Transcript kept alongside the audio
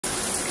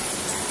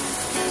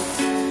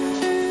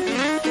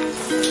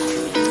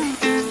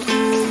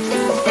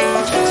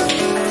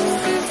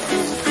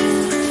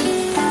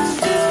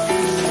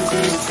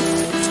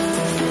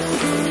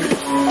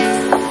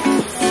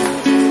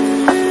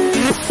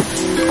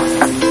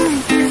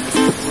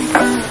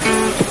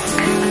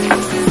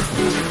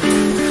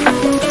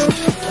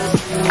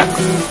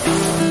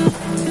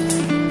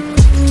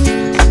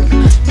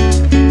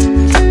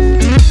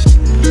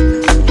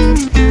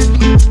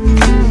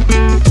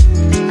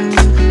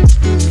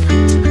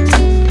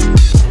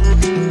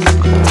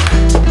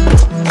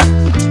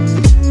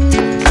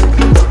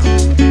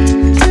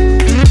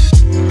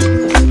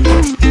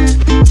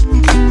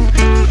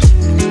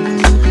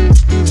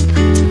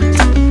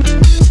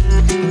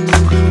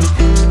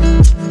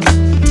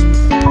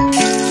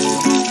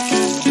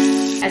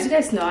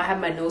guys know, I have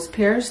my nose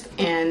pierced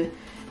and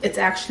it's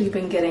actually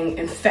been getting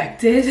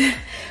infected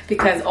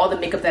because all the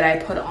makeup that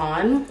I put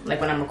on,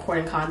 like when I'm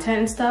recording content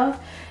and stuff,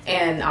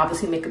 and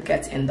obviously makeup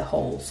gets in the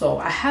hole. So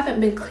I haven't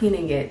been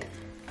cleaning it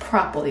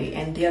properly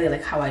and daily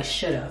like how I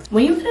should have.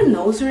 When you get a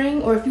nose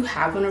ring, or if you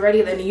have one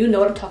already, then you know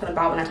what I'm talking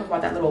about when I talk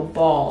about that little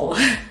ball.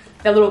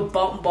 That little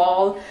bump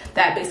ball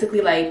that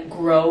basically like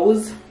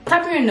grows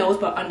top of your nose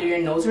but under your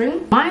nose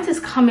ring. Mine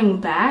is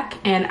coming back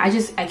and I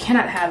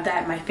cannot have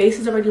that. My face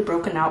is already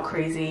broken out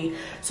crazy.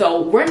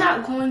 So we're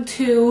not going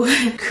to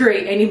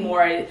create any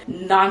more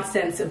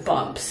nonsense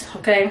bumps,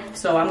 okay?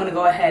 So I'm gonna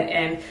go ahead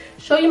and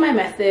show you my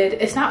method.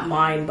 It's not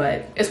mine,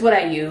 but it's what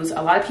I use.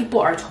 A lot of people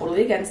are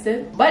totally against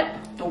it, but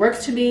it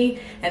works to me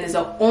and it's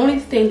the only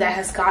thing that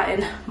has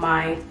gotten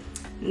my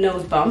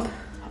nose bump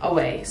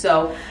away.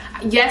 So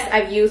yes,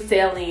 I've used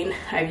saline,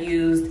 I've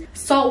used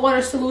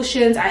saltwater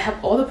solutions, I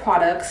have all the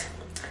products.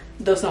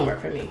 Those don't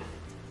work for me.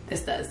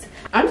 This does.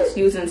 I'm just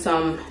using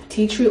some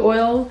tea tree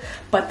oil,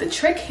 but the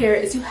trick here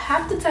is you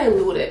have to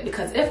dilute it,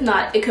 because if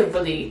not, it could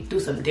really do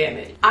some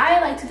damage. I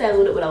like to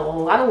dilute it with a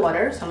lot of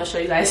water, so I'm gonna show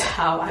you guys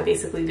how I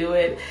basically do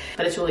it,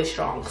 but it's really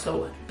strong,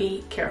 so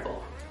be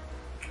careful.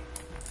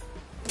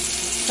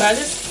 So I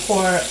just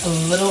pour a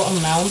little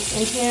amount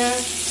in here,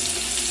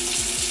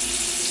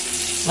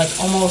 like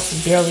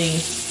almost barely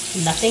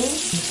nothing.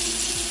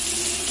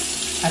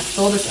 I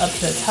fill this up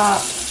to the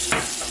top,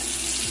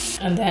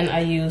 and then I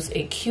use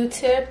a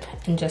Q-tip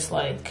and just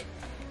like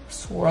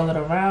swirl it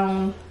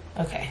around.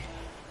 Okay.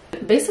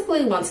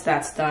 Basically, once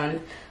that's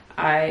done,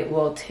 I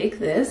will take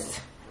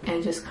this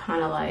and just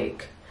kind of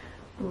like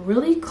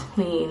really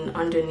clean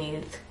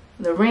underneath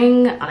the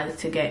ring. I like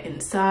to get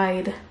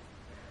inside,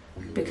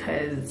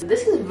 because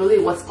this is really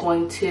what's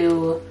going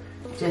to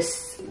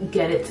just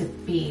get it to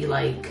be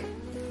like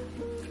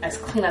as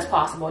clean as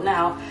possible.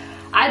 Now,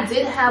 I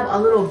did have a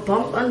little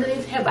bump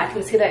underneath here, but I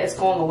can see that it's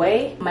going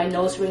away. My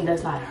nose ring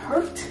does not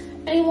hurt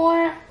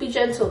anymore. Be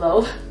gentle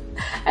though.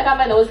 I got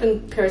my nose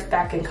ring pierced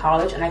back in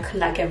college and I could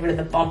not get rid of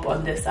the bump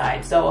on this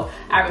side. So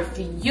I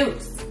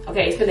refuse.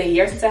 Okay, it's been a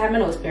year since I had my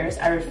nose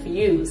pierced. I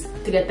refuse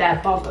to get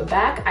that bump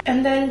back.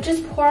 And then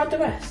just pour out the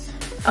rest.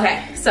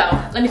 Okay, so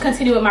let me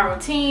continue with my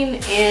routine.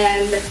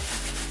 And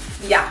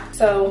yeah,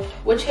 so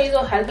witch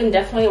hazel has been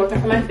definitely working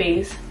for my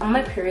face. I'm on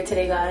my period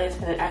today, guys,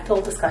 and I feel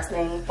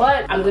disgusting,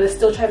 but I'm gonna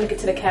still try to make it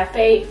to the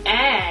cafe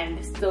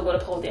and still go to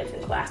pole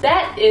dancing class.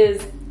 That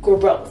is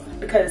growth,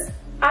 because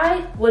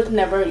I would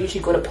never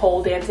usually go to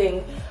pole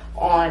dancing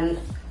on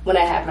when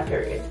I have my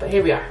period, but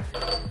here we are.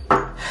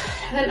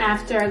 And then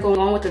after, I go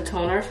on with the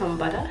toner from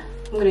Butter.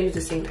 I'm gonna use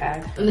the same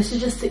pad, and this is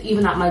just to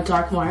even out my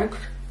dark mark.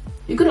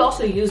 You could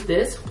also use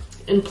this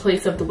in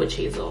place of the witch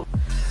hazel.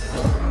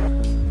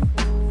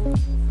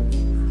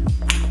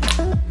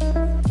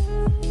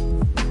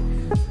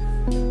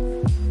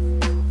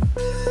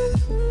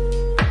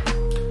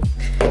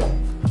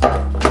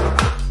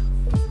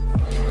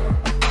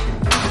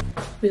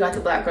 We got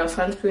the Black Girl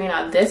sunscreen.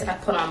 Now this I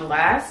put on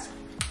last,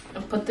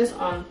 and put this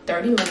on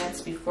 30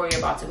 minutes before you're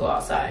about to go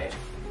outside,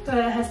 so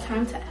that it has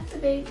time to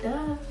activate.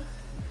 Duh.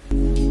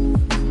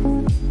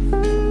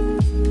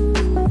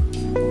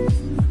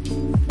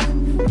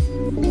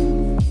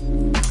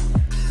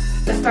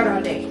 Let's start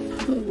our day.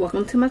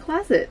 Welcome to my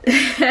closet.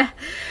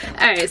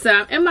 Alright, so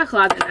I'm in my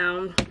closet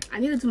now. I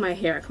need to do my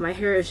hair, because my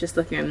hair is just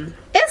looking,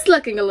 it's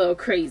looking a little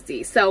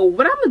crazy. So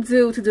what I'm gonna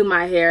do to do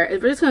my hair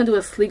is we're just gonna do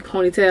a sleek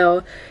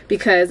ponytail,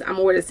 because I'm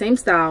gonna wear the same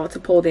style to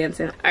pole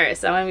dancing. Alright,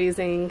 so I'm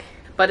using,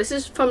 but this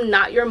is from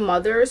Not Your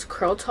Mother's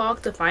Curl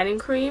Talk Defining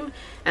Cream,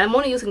 and I'm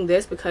only using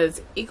this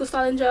because Eco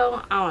Styling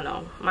Gel, I don't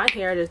know, my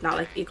hair does not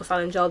like Eco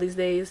Styling Gel these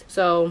days,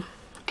 so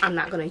I'm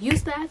not gonna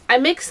use that. I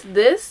mixed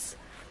this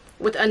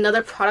with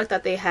another product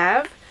that they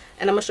have,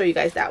 and I'm gonna show you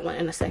guys that one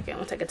in a second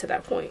once I get to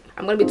that point.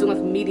 I'm gonna be doing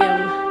a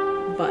medium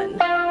bun,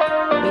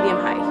 medium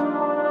high.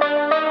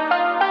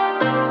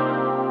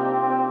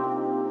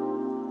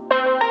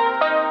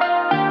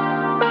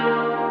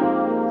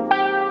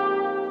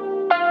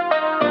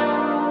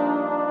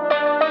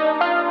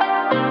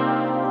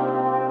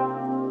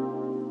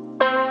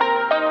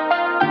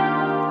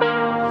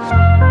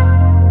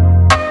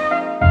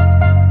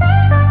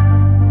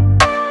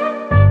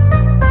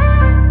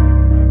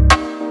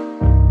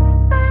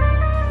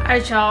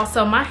 Alright y'all,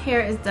 so my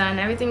hair is done,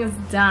 everything is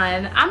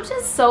done. I'm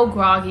just so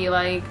groggy,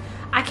 like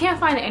I can't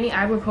find any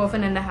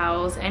ibuprofen in the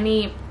house,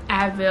 any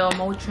Advil,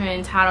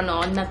 Motrin,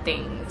 Tylenol,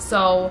 nothing.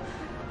 So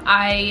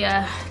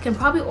I can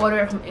probably order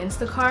it from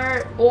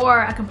Instacart, or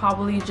I can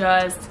probably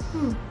just,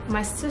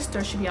 my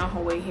sister should be on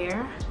her way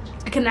here.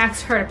 I can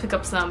ask her to pick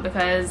up some,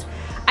 because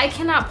I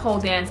cannot pole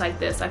dance like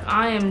this. Like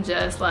I am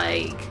just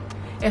like,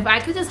 if I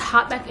could just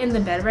hop back in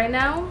the bed right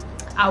now,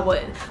 I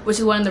would, which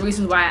is one of the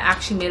reasons why I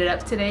actually made it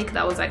up today, because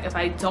I was like, if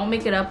I don't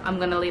make it up, I'm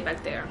gonna lay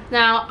back there.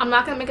 Now I'm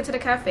not gonna make it to the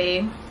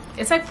cafe.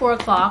 It's like 4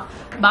 o'clock,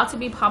 about to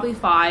be probably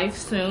 5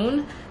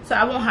 soon, so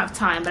I won't have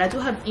time, but I do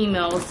have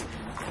emails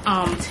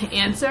to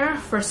answer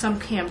for some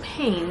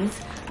campaigns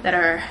that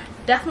are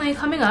definitely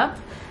coming up,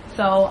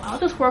 so I'll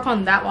just work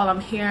on that while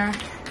I'm here.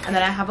 And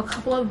then I have a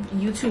couple of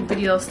YouTube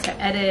videos to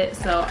edit.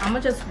 So I'm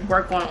gonna just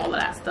work on all of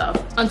that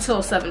stuff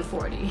until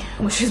 7:40,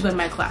 which is when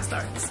my class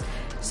starts.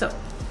 So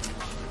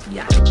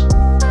yeah.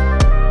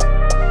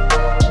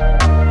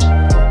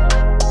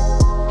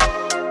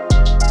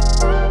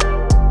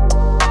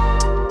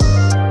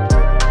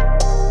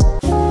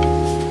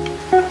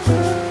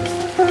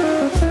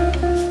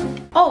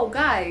 Oh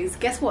guys,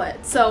 guess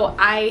what? So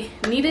I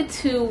needed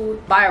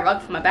to buy a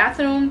rug for my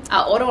bathroom.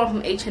 I ordered one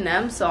from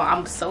H&M, so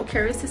I'm so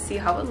curious to see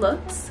how it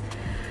looks.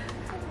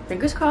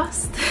 Fingers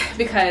crossed,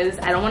 because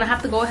I don't want to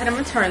have to go ahead and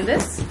return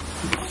this.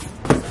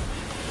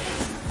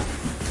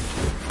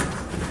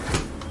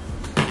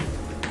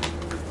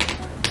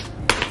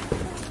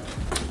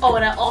 Oh,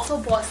 and I also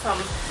bought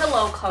some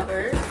pillow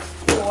covers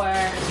for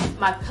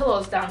my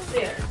pillows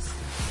downstairs.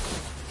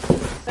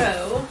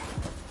 So,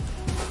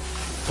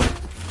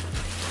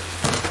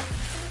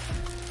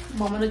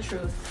 moment of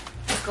truth.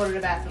 Let's go to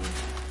the bathroom.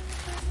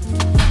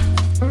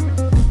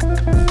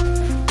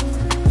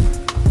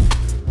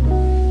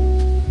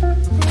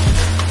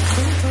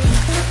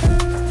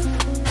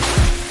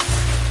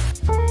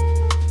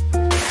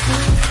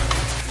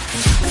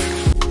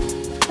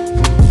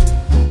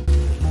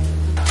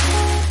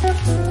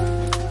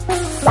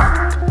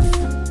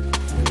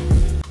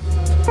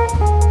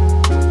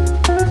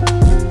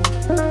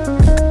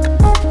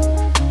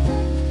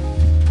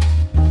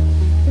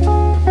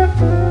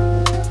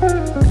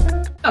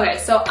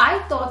 So I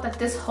thought that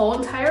this whole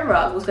entire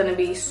rug was gonna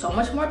be so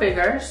much more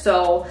bigger,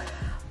 so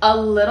a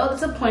little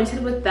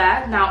disappointed with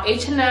that. Now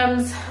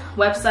H&M's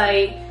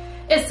website,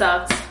 it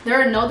sucks.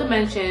 There are no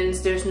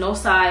dimensions, there's no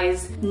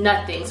size,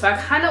 nothing. So I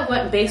kind of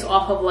went based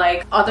off of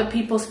like other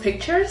people's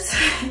pictures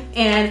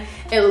and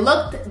it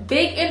looked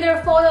big in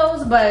their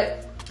photos, but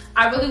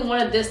I really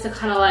wanted this to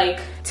kind of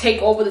like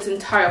take over this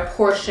entire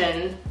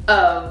portion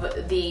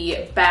of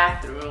the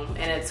bathroom,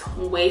 and it's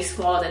way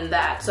smaller than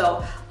that.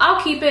 So I'll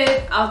keep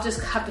it. I'll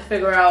just have to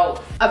figure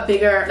out a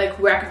bigger, like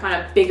where I can find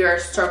a bigger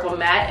circle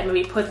mat and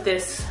maybe put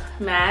this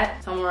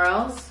mat somewhere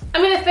else.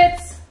 I mean, it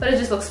fits, but it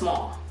just looks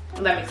small,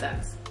 if that makes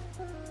sense.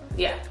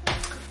 Yeah.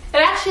 It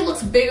actually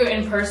looks bigger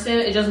in person.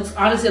 It just looks,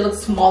 honestly, it looks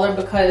smaller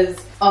because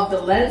of the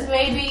lens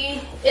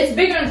maybe. It's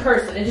bigger in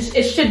person.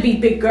 It should be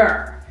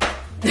bigger.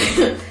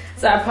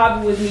 So I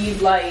probably would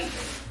need like,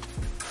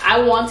 I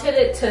wanted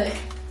it to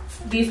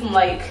be from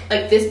like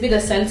this be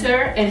the center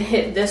and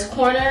hit this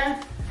corner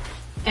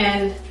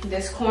and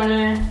this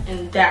corner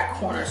and that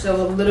corner.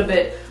 So a little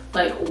bit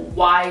like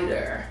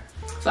wider.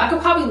 So I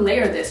could probably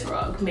layer this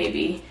rug,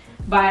 maybe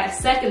buy a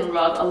second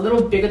rug, a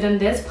little bigger than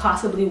this,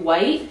 possibly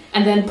white,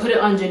 and then put it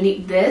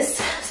underneath this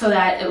so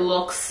that it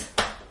looks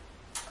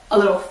a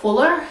little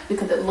fuller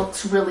because it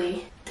looks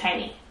really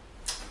tiny.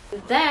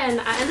 Then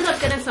I ended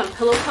up getting some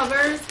pillow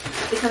covers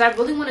because I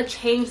really want to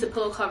change the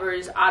pillow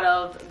covers out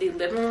of the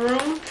living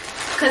room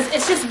because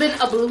it's just been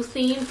a blue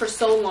theme for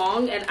so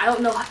long, and I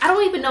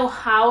don't even know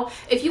how.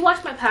 If you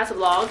watch my past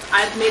vlogs,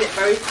 I've made it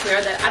very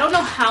clear that I don't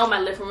know how my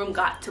living room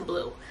got to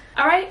blue.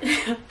 All right,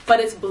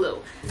 but it's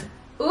blue.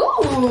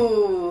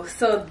 Ooh,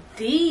 so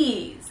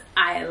these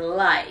I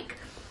like.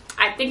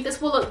 I think this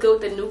will look good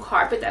with the new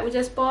carpet that we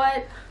just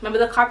bought. Remember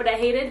the carpet I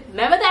hated?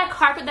 Remember that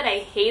carpet that I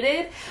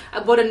hated? I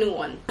bought a new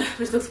one,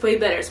 which looks way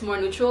better. It's more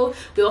neutral.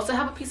 We also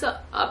have a piece of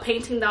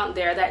painting down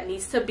there that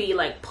needs to be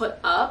like put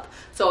up.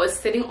 So it's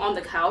sitting on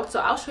the couch. So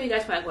I'll show you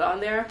guys when I go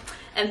down there.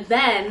 And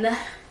then,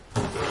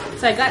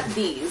 so I got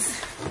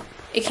these.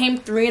 It came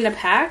 3 in a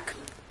pack.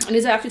 And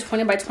these are actually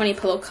 20 by 20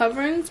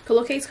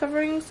 pillowcase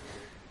coverings.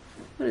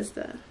 What is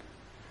that?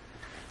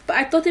 But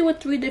I thought they were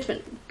 3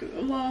 different,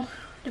 well,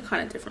 they're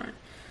kind of different.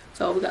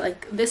 So we got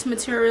like this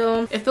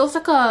material. It feels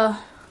like a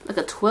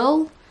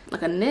twill,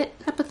 like a knit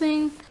type of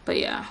thing. But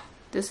yeah,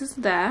 this is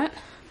that.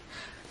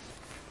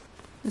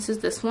 This is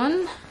this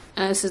one.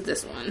 And this is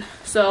this one.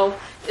 So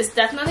it's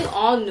definitely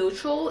all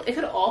neutral. It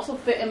could also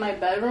fit in my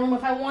bedroom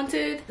if I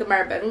wanted.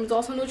 My bedroom is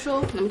also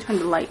neutral. Let me turn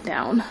the light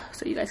down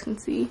so you guys can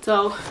see.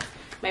 So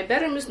my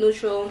bedroom is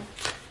neutral.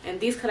 And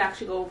these could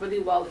actually go really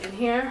well in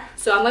here.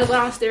 So I'm gonna go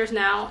downstairs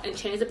now and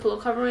change the pillow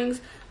coverings.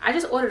 I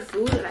just ordered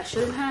food and I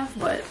shouldn't have,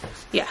 but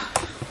yeah.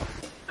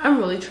 I'm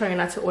really trying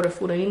not to order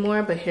food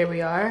anymore, but here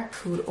we are.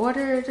 Food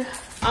ordered.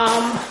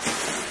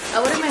 I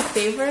ordered my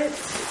favorite.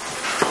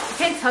 I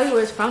can't tell you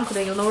where it's from because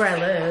then you'll know where I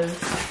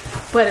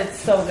live. But it's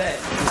so good.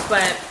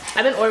 But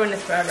I've been ordering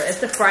this forever.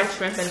 It's the fried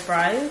shrimp and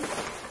fries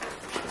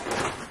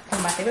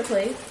from my favorite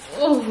place.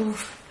 Ooh.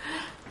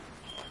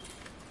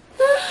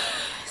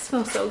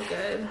 Smells so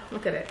good.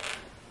 Look at it.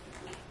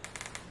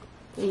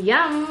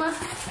 Yum.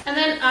 And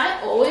then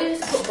I always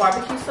put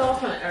barbecue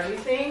sauce on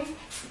everything,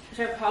 which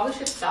I probably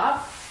should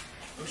stop.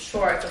 I'm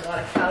sure it's a lot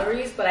of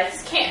calories, but I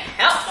just can't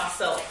help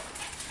myself.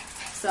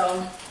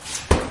 So,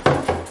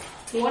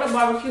 water,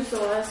 barbecue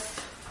sauce,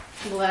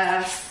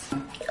 glass.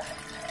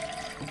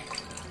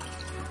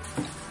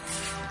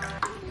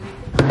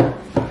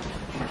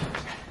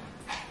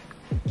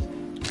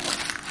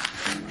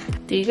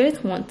 Do you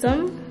guys want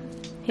some?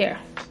 Here.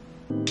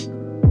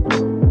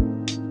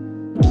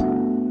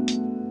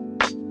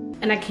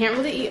 And I can't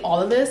really eat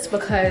all of this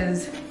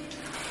because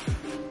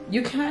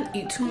you cannot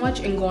eat too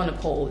much and go on a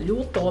pole. You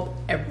will throw up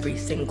every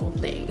single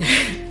thing.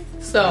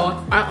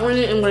 So I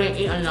only am gonna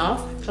eat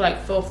enough to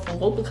like feel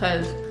full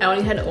because I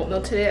only had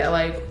oatmeal today at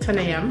like 10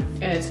 a.m.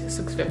 and it's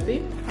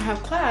 6:50. I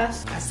have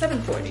class at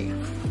 7:40.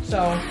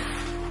 So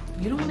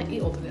you don't want to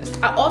eat all of this.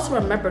 I also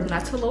remembered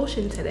not to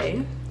lotion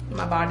today.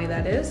 My body,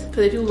 that is,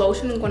 because if you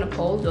lotion and go on a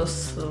pole, you'll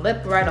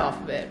slip right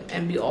off of it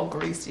and be all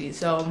greasy.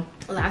 So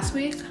last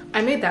week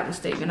I made that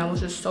mistake and I was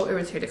just so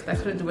irritated because I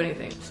couldn't do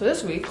anything. So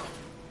this week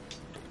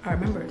I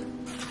remembered. No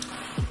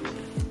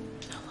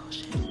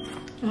lotion.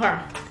 Okay.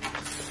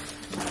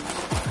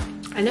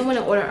 I didn't want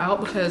to order out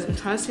because I'm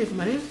trying to save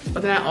money,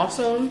 but then I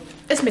also,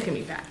 it's making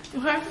me fat.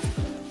 Okay,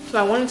 so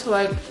I wanted to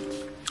like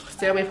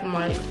stay away from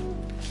like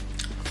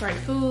fried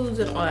foods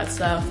and all that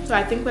stuff. So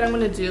I think what I'm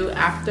gonna do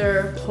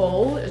after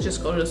pole is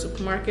just go to the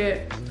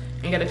supermarket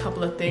and get a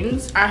couple of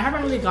things. I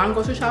haven't really gone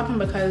grocery shopping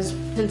because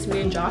since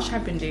me and Josh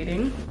have been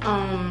dating,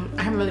 I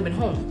haven't really been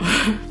home.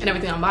 And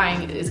everything I'm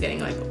buying is getting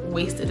like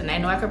wasted. And I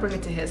know I could bring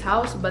it to his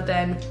house, but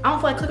then I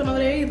don't feel like cooking over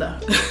there either.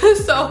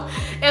 So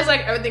it's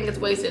like everything gets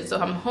wasted. So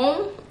if I'm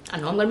home, I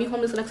know I'm gonna be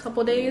home this next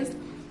couple of days,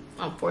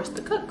 I'm forced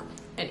to cook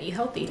and eat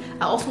healthy.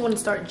 I also want to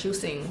start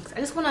juicing. I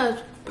just want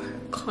to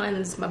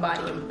cleanse my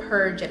body and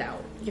purge it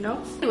out, you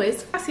know?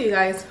 Anyways, I'll see you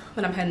guys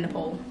when I'm heading to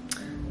pole.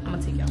 I'm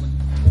gonna take you out.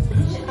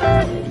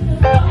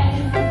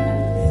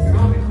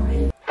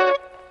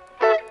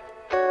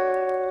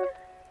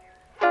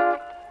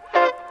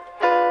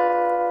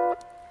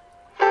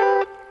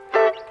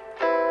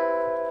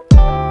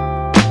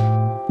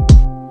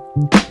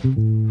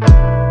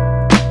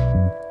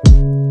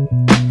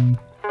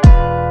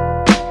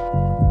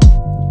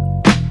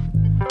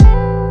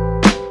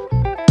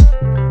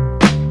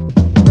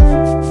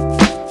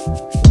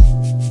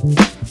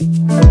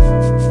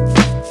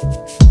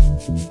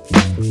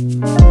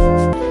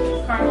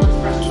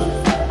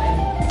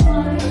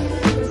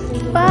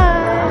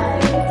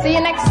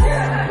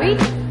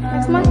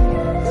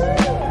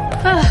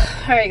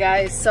 Alright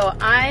guys, so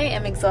I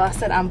am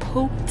exhausted. I'm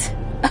pooped.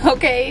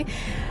 Okay,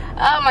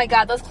 oh my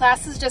god, those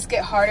classes just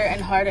get harder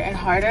and harder and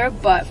harder,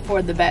 but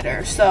for the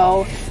better.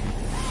 So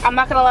I'm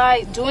not gonna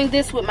lie, doing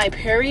this with my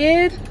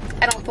period,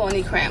 I don't feel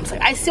any cramps.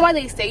 Like, I see why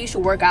they say you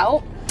should work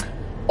out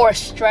or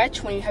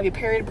stretch when you have your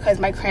period because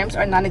my cramps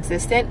are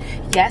non-existent.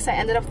 Yes, I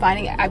ended up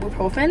finding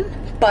ibuprofen,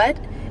 but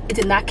it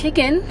did not kick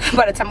in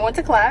by the time I went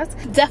to class.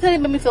 Definitely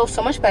made me feel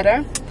so much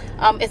better.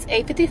 It's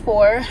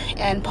 8:54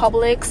 and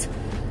Publix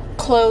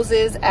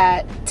closes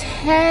at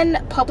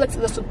 10. Publix is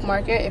a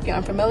supermarket if you're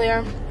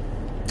unfamiliar,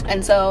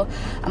 and so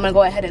I'm gonna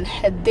go ahead and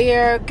head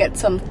there, get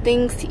some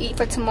things to eat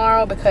for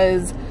tomorrow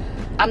because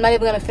I'm not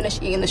even gonna finish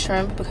eating the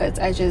shrimp because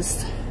I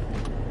just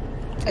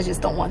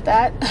don't want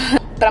that.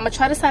 But I'm gonna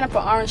try to sign up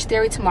for Orange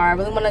Theory tomorrow. I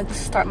really want to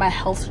start my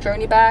health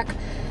journey back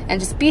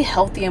and just be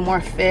healthy and more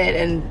fit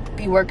and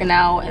be working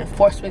out and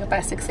forced to wake up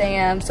at 6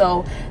 a.m.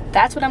 So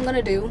that's what I'm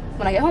gonna do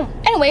when I get home.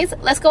 Anyways,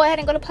 let's go ahead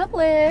and go to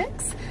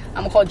Publix.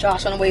 I'm gonna call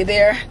Josh on the way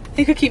there.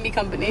 He could keep me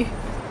company.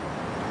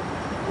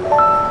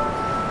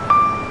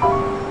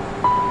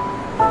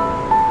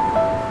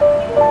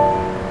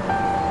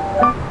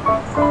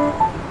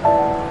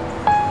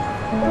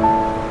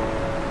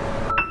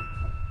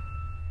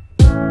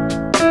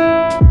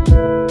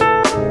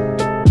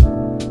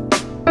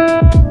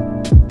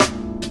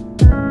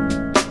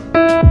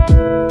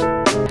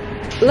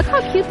 Look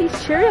how cute these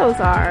Cheerios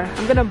are.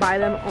 I'm gonna buy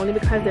them only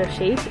because they're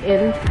shaped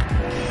in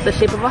the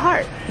shape of a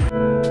heart.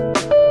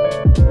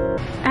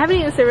 I haven't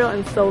eaten cereal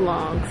in so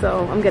long,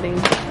 so I'm getting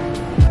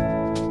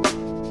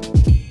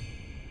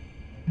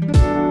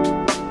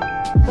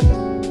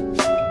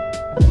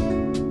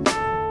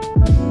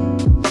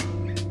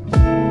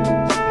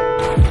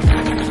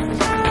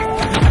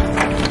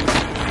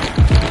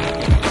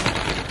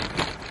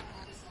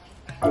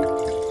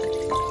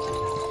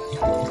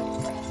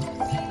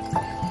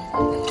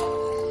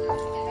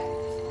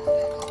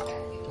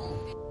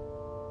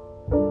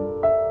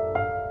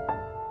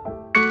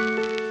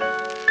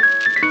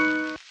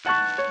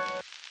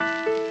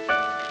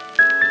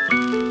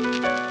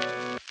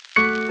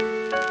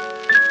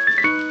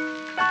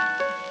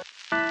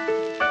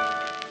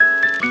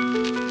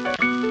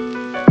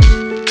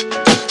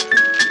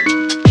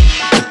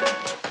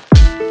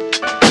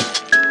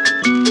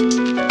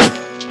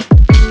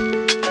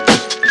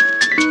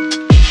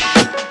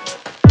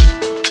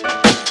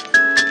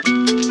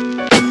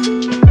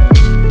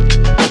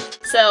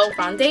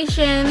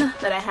foundation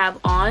that I have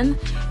on.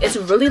 It's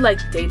really like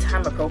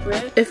daytime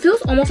appropriate. It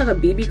feels almost like a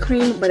BB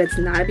cream, but it's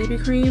not a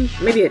BB cream.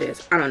 Maybe it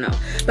is, I don't know.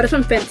 But it's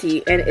from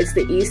Fenty and it's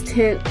the Ease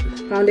Tint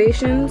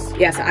foundations.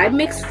 Yeah, so I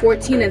mixed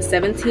 14 and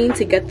 17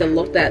 to get the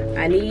look that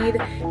I need,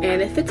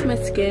 and it fits my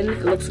skin.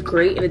 It looks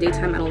great in the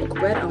daytime. I don't look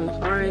red, I don't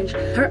look orange.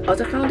 Her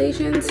other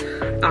foundations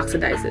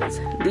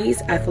oxidizes.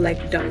 These I feel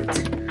like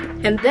don't.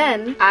 And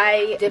then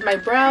I did my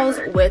brows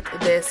with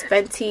this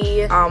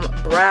Fenty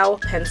brow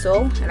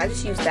pencil, and I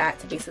just used that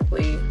to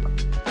basically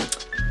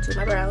do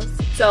my brows.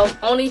 So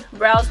only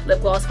brows,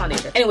 lip gloss,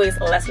 foundation. Anyways,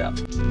 let's go.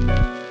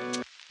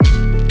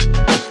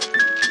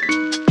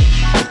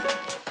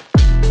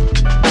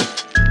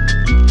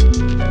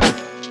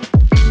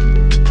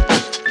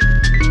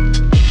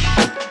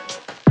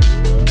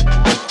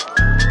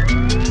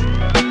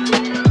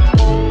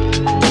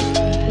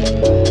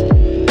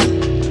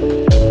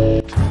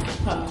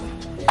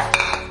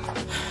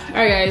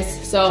 Alright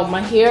guys, so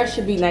my hair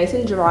should be nice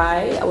and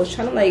dry. I was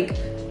trying to like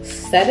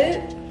set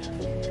it.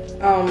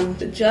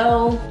 The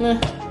gel,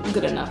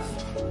 good enough.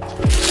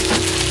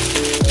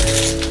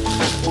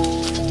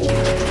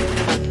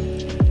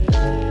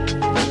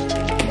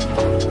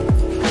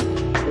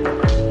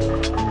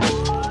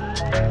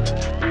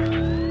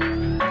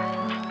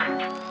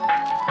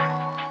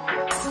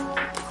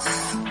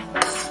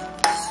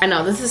 I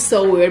know this is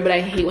so weird, but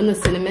I hate when the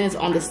cinnamon is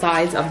on the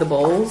sides of the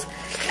bowls.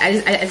 I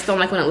just don't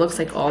like when it looks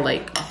like all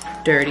like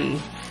dirty.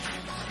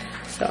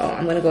 So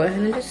I'm gonna go ahead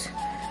and just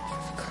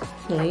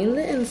clean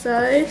the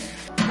inside.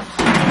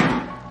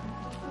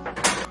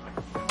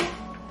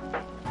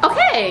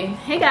 Okay,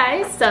 hey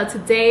guys, so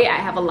today I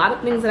have a lot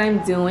of things that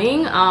I'm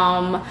doing.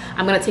 I'm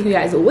gonna take you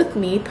guys with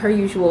me per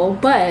usual,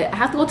 but I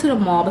have to go to the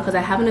mall because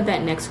I have an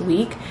event next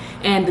week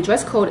and the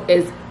dress code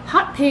is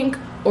hot pink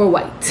or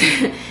white.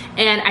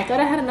 And I thought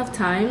I had enough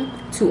time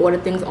to order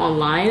things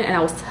online, and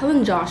I was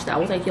telling Josh that I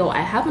was like, yo,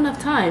 I have enough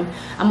time,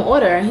 I'm gonna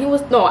order. And he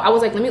was, no, I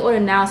was like, let me order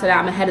now so that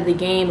I'm ahead of the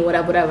game or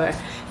whatever.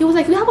 He was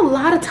like, you have a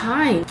lot of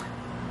time.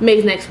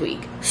 Maybe next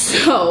week.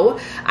 So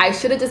I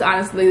should have just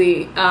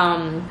honestly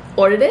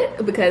ordered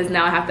it, because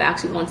now I have to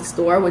actually go into the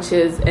store, which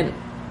is a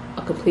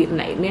complete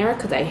nightmare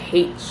because I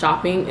hate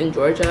shopping in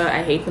Georgia.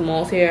 I hate the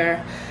malls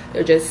here.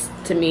 They're just,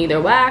 to me,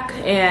 they're whack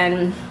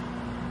and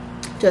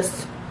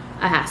just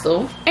a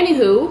hassle.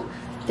 Anywho,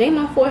 dang,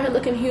 my forehead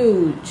looking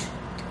huge.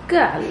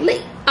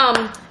 Golly.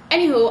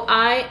 Anywho,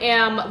 I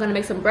am gonna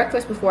make some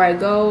breakfast before I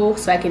go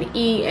so I can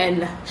eat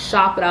and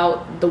shop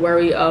without the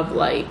worry of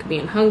like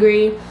being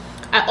hungry.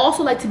 I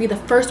also like to be the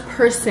first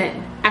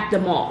person at the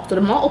mall. So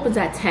the mall opens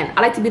at 10.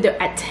 I like to be there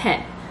at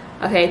 10.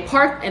 Okay,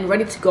 parked and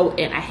ready to go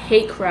in. I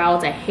hate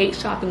crowds, I hate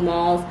shopping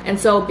malls. And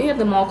so being at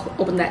the mall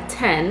opens at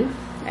 10,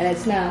 and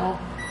it's now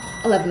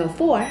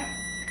 11:04.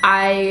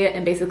 I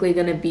am basically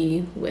gonna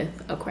be with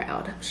a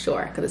crowd,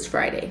 sure, because it's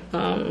Friday.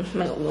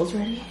 My oil's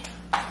ready.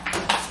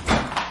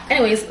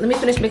 Anyways, let me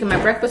finish making my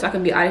breakfast so I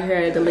can be out of here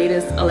at the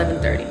latest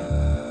 11:30.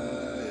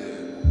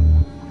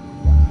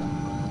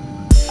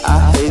 I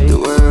hate the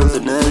world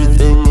and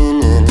everything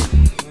in it.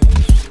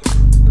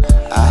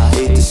 I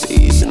hate the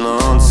seas and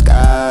all the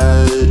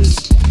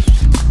skies.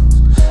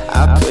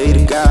 I pray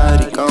to God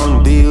He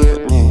gonna be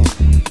with me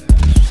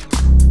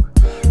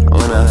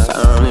when I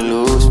finally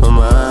lose my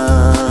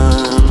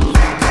mind.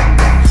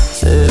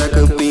 Said I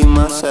could be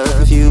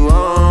myself if you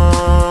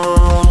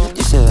want.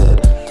 You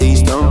said,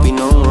 please don't be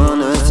no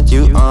one else that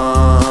you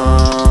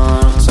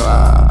are. So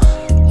I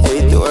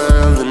hate the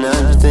world and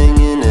everything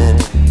in it,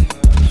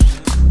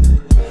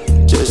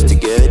 just to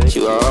get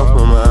you off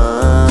my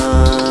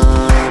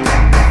mind.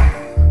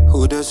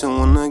 Who doesn't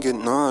wanna get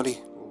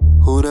naughty?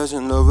 Who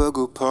doesn't love a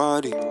good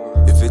party?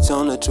 If it's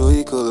on a true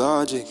equal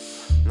logic.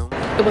 No.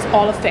 It was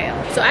all a fail.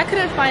 So I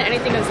couldn't find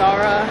anything in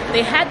Zara.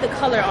 They had the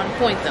color on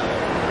point though,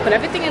 but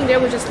everything in there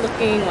was just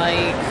looking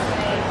like,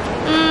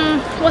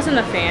 wasn't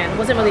a fan,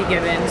 wasn't really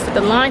given. So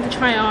the line to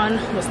try on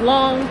was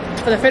long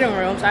for the fitting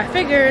room, so I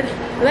figured,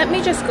 let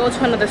me just go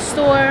to another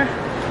store.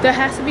 There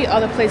has to be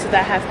other places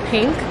that have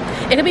pink.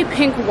 It could be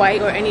pink,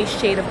 white, or any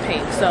shade of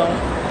pink. So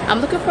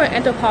I'm looking for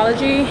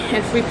Anthropologie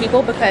and Free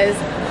People, because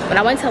when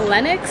I went to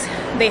Lenox,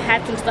 they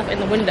had some stuff in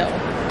the window,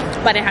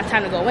 but I didn't have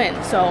time to go in.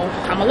 So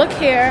I'm gonna look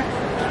here.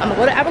 I'm gonna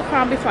go to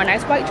Abercrombie for a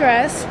nice white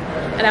dress,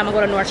 and I'm gonna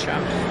go to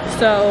Nordstrom.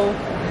 So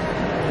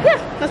yeah,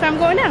 that's where I'm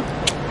going now.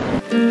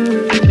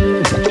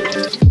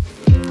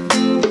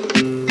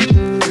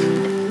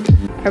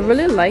 I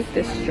really like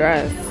this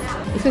dress.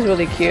 This is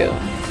really cute.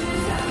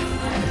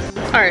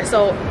 Alright,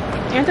 so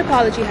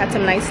Anthropologie had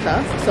some nice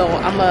stuff, so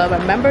I'm gonna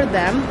remember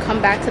them,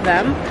 come back to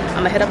them. I'm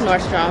gonna hit up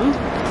Nordstrom,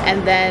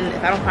 and then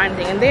if I don't find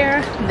anything in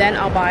there, then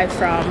I'll buy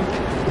from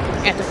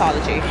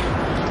Anthropologie.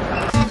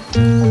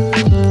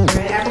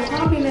 We're at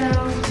Abercrombie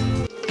now.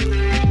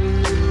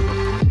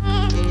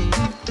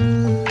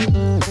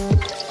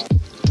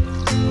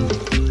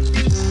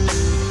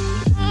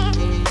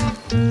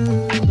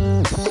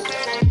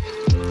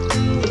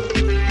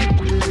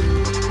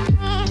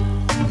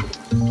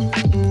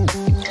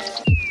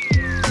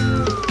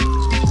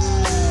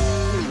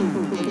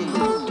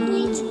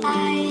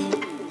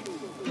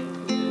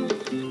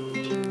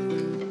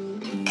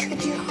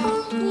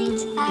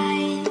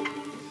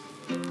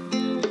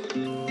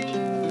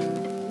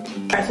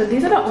 Alright, so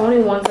these are the only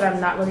ones that I'm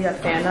not really a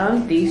fan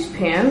of, these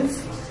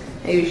pants.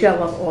 And usually I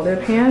love all their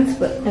pants,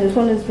 and this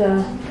one is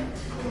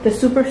the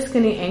super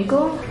skinny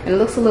ankle. And it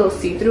looks a little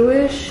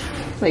see-through-ish.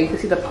 Like you can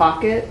see the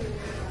pocket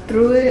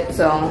through it,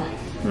 so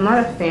I'm not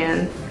a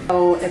fan.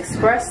 So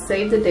Express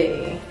saved the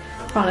day.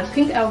 Found a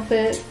pink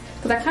outfit,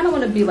 because I kind of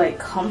want to be like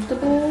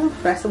comfortable,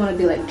 but I still want to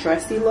be like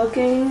dressy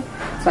looking.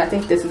 So I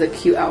think this is a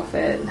cute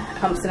outfit.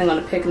 I'm sitting on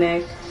a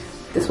picnic.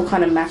 This will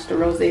kind of match the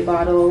rosé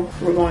bottle.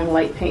 We're going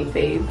light pink,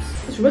 babes.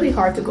 It's really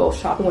hard to go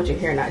shopping with your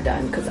hair not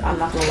done, because I'm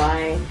not gonna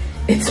lie,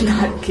 it's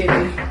not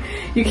kidding.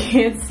 You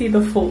can't see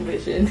the full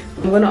vision.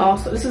 I'm gonna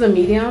also, this is a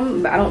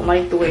medium, but I don't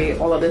like the way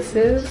all of this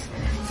is.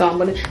 So I'm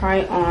gonna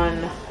try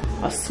on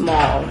a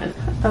small.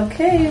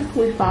 Okay,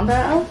 we found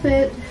our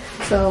outfit.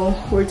 So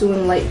we're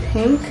doing light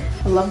pink.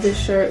 I love this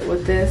shirt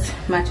with this,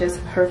 matches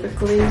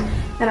perfectly,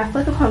 and I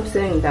feel like if I'm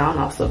sitting down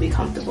I'll still be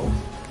comfortable.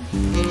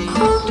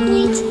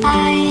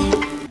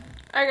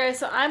 Alright guys,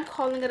 so I'm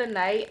calling it a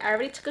night. I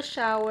already took a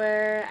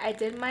shower. I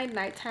did my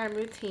nighttime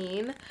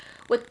routine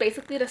with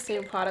basically the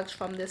same products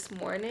from this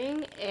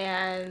morning,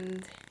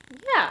 and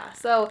yeah,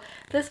 so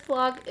this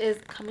vlog is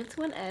coming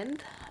to an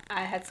end.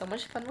 I had so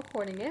much fun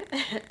recording it.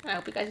 I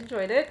hope you guys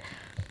enjoyed it.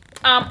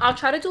 I'll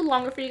try to do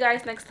longer for you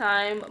guys next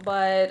time,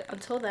 but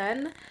until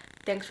then,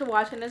 thanks for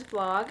watching this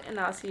vlog, and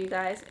I'll see you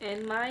guys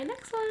in my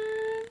next one.